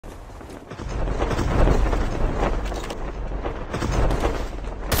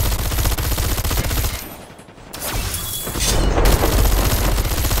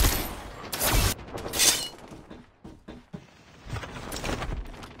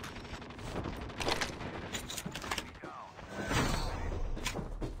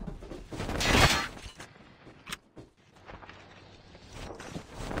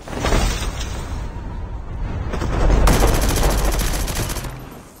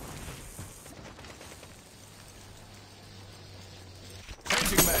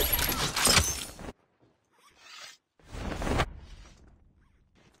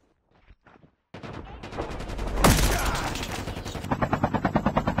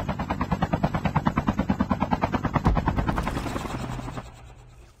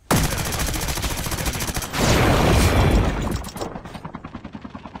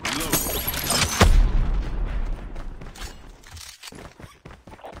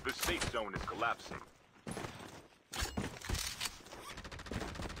The safe zone is collapsing.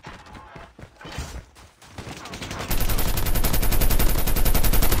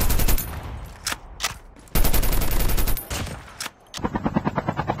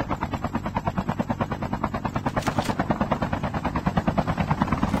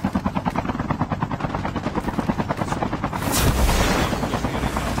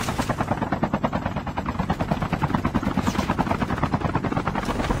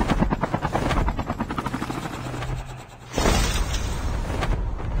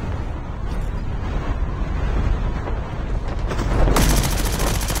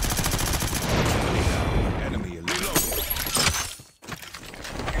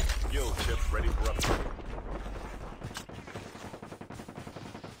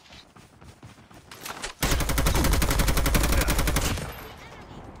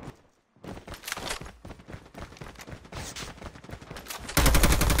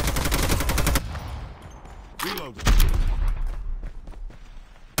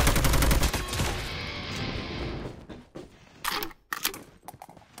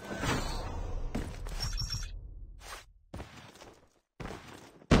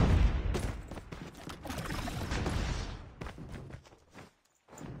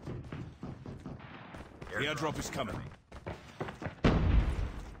 The airdrop is coming.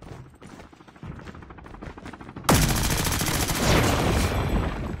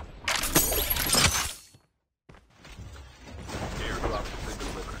 Airdrop has been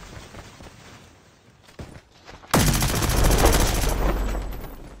delivered.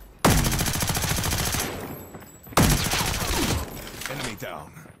 Enemy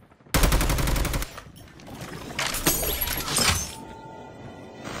down.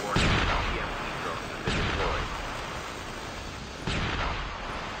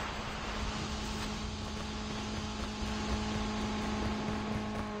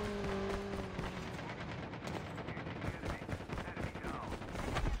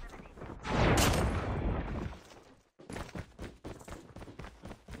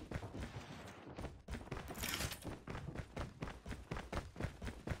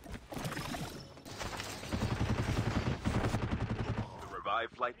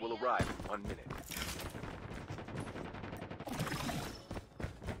 Flight will arrive in 1 minute.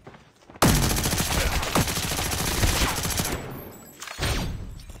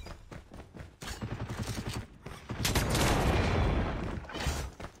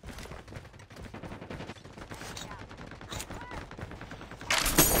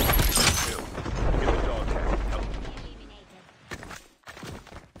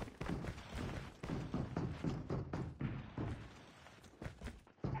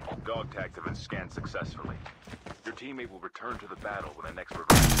 Dog tags have been scanned successfully. Your teammate will return to the battle when the next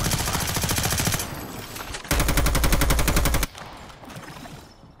revive flight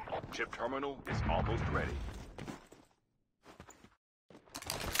arrives. Chip terminal is almost ready.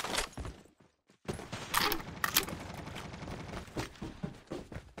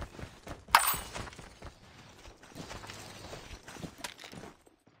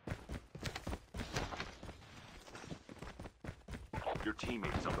 Your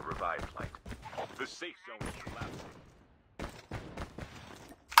teammate is on the revived flight. The safe zone is collapsing.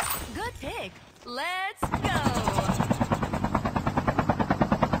 Good pick. Let's go.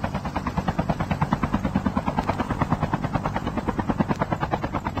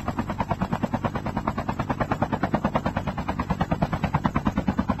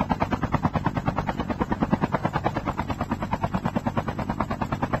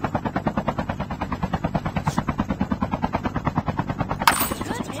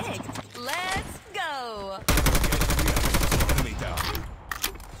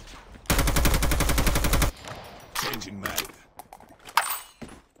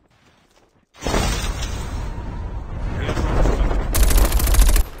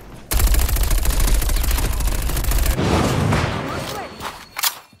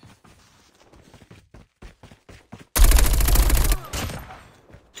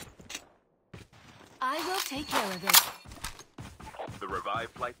 I will take care of it. The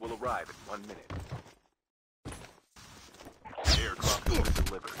revived flight will arrive in 1 minute. Airdrop has been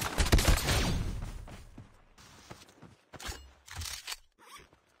delivered.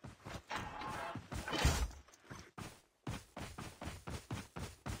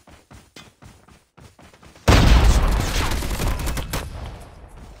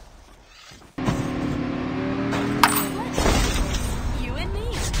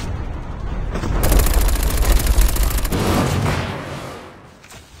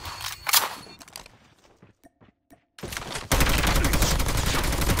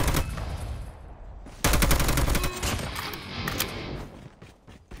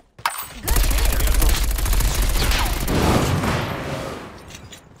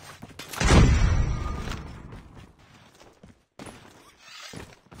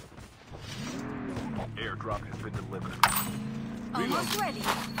 Almost ready.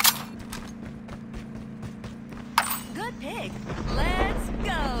 Good pick. Let's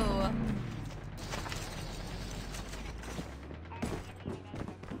go.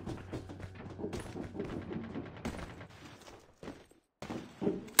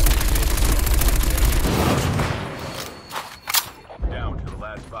 Down to the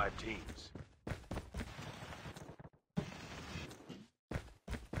last 5 teams.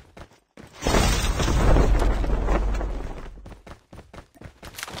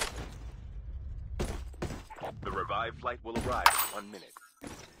 The revived flight will arrive in 1 minute.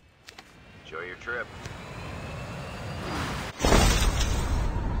 Enjoy your trip.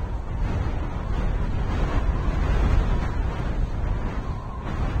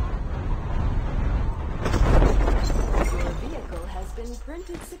 Your vehicle has been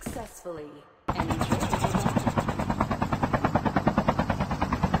printed successfully. Enjoy.